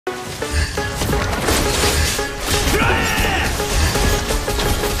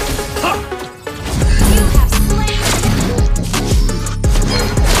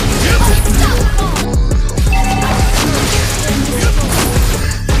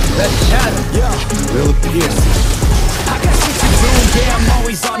Will pierce you. I got shit to do, yeah, I'm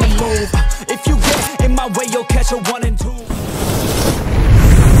always on the move. If you get in my way, you'll catch a 1 and 2.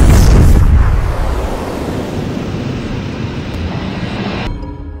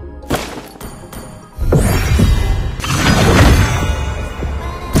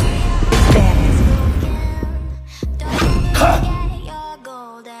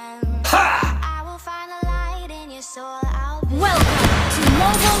 Welcome to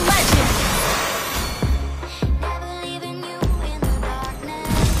Mobile Legends!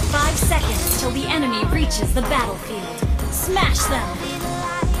 5 seconds till the enemy reaches the battlefield. Smash them!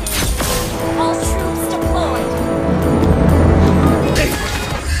 All troops deployed!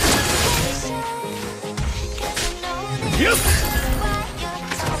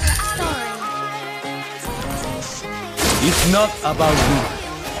 Sorry. It's not about me.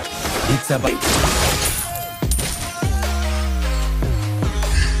 It's about...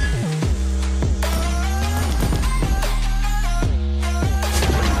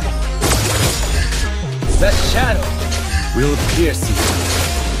 The shadow will pierce you.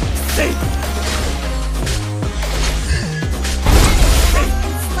 Stay.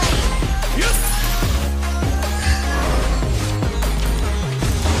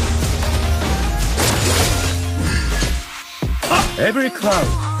 Every cloud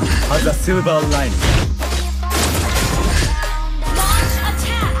has a silver lining. Launch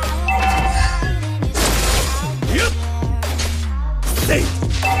attack!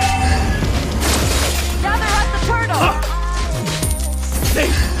 Stay.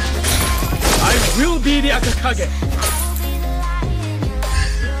 I will be the Akakage.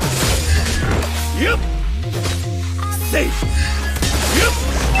 Yup. Safe. Yup.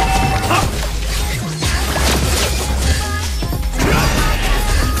 Ha.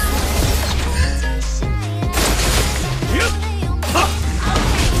 Yup. Ha.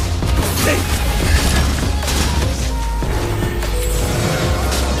 Safe.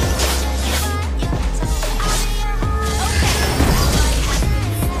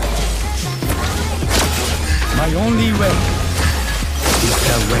 My only way is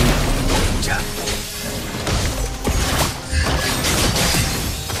the way of ninja.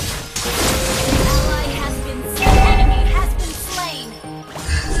 Enemy has been slain.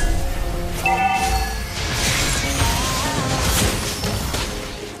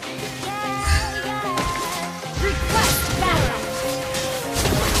 Request backup.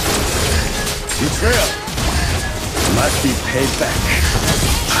 Betrayal must be paid back.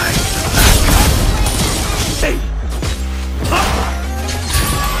 Hey! Ha!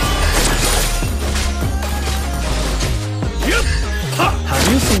 Yep! Ha! Have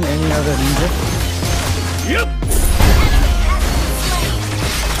you seen any other ninja? Yep!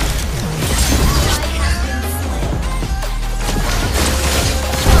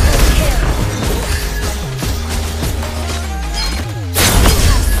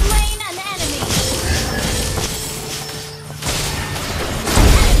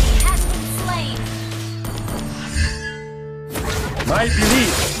 My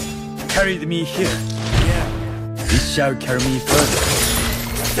belief carried me here. Yeah. It shall carry me further.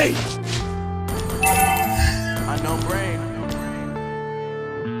 Stay! Unknown brain.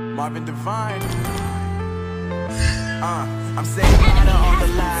 Marvin Divine. I'm saying honor on the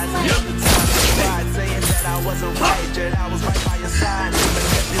lies. Saying that I wasn't right, that I was right by your side.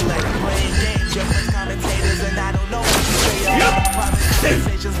 You manipulate, playing games, your friends commentators, and I don't know what you say about private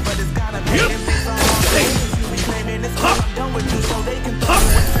conversations, but it's gotta be in this all.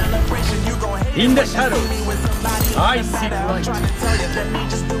 In the shadows, I seek light.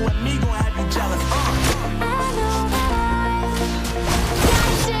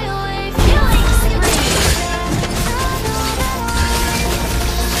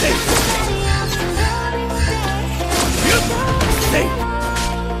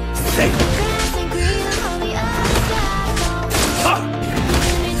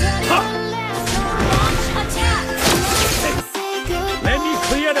 Let me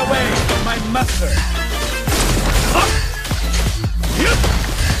clear the way for my master.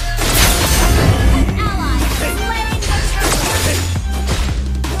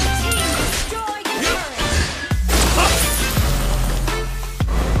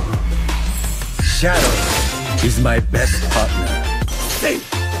 Shadow is my best partner. Safe.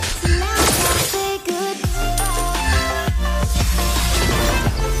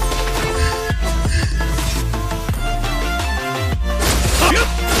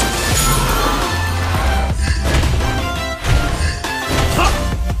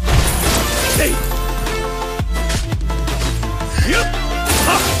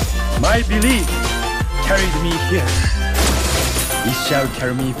 belief carried me here. It shall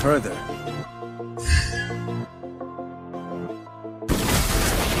carry me further.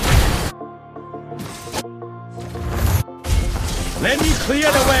 Let me clear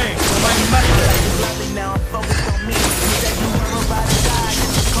the way for my Malefic. Now I'm focused on me. You said you were about to die. You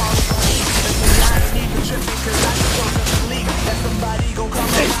called on me. Listen, I ain't even tripping cause I just woke up to sleep. Let somebody go come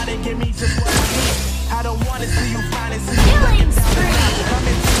around and give me just what I need. I don't wanna see you finally see you looking down the line.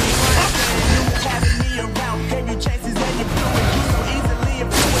 Coming to me crying, saying you was having me around. Gave you chances and you blew it. You so easily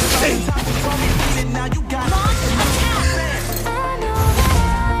influenced. All the time you told me beat it, now you got it. Listen, you know what I'm saying? I know that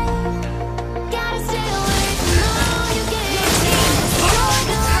I gotta stay away from all you get.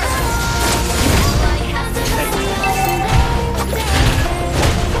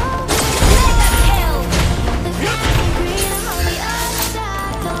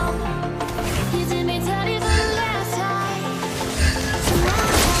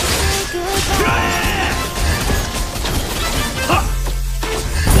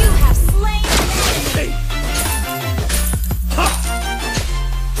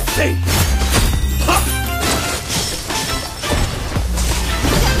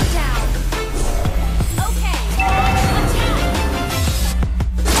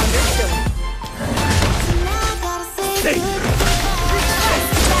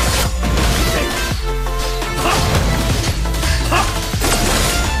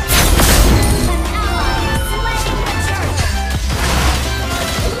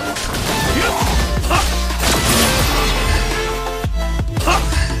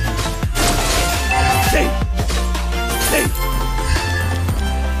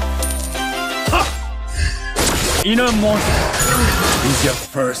 Inner monster is your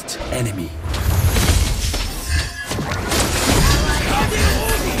first enemy.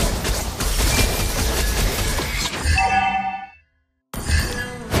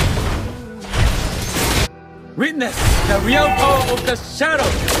 Witness the real power of the shadow.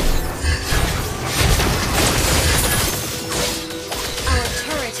 Our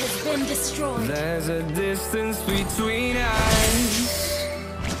turret has been destroyed. There's a distance between us.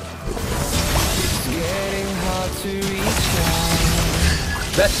 Getting hard to reach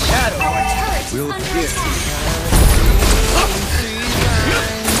out. The shadow Our turret will is under pierce you. attack.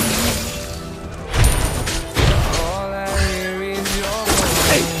 All I hear is your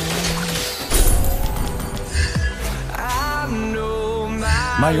Hey. voice. I know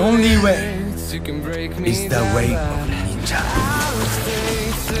My only way you can break me is the way of ninja. I'll stay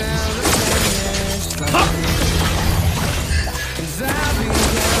till the finish line. 'Cause I've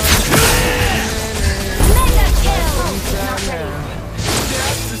been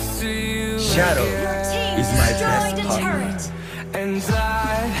Shadow is my best Destroyed a partner. turret. and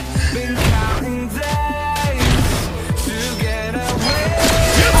I've been counting days to get away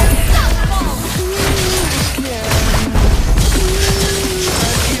Unstoppable.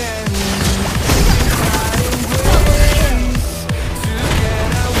 again. Finding ways to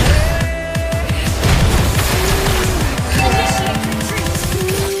get away Initiate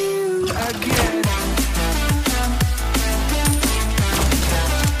retreat. again.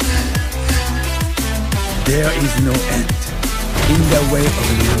 There is no end in the way of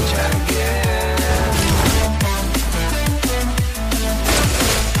ninja.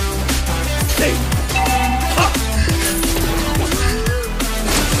 Hey. Ha.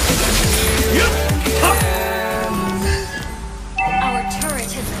 Yup. Ha. Our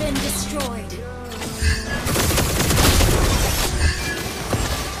turret has been destroyed.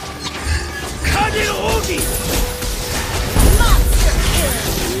 Kairi! Monster kill.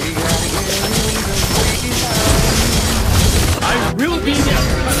 I will be there.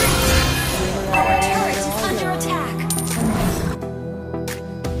 Our turret is under attack.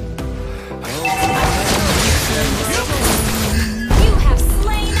 You have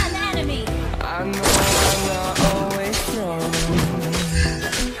slain an enemy. I know I'm not always strong,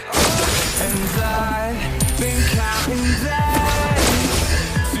 and I've been counting days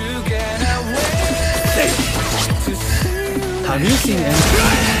to get away. Hey. To see you Have you seen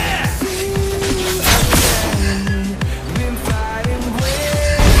anything? been fighting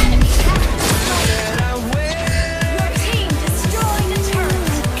ways Enemy has to destroyed. get away Your team destroyed a turret.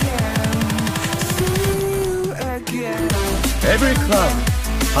 again. See you again. Every cloud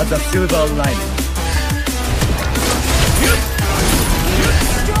has a silver lining.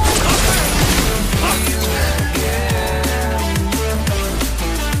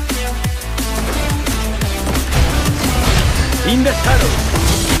 In the shadows,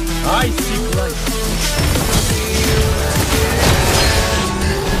 I seek light.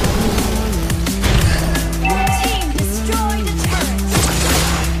 Your team destroyed a turret.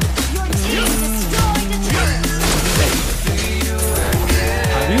 Your team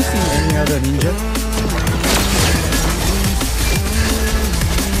other ninja?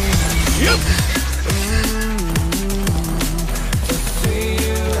 Yep.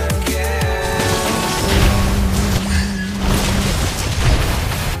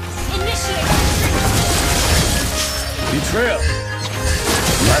 Betrayal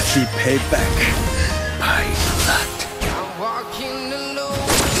must be paid back by blood. I'm walking alone,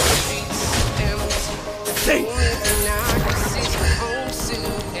 streets empty. Say. And I can see my own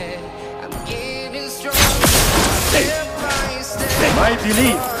silhouette. I'm getting stronger. Step by step. My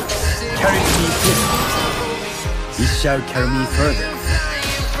belief carries me here. It shall carry me further.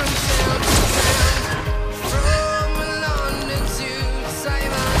 Flying from town to town, from London to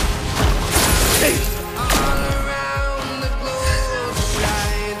Taiwan. Say. All around the globe,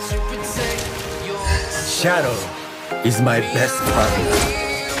 trying to protect your Shadow is my best partner.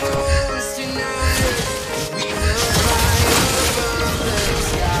 heroes tonight. We will fly above the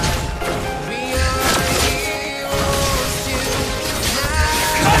sky. We are heroes tonight.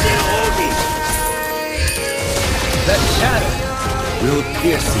 That shadow will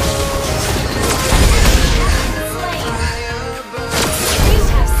pierce you.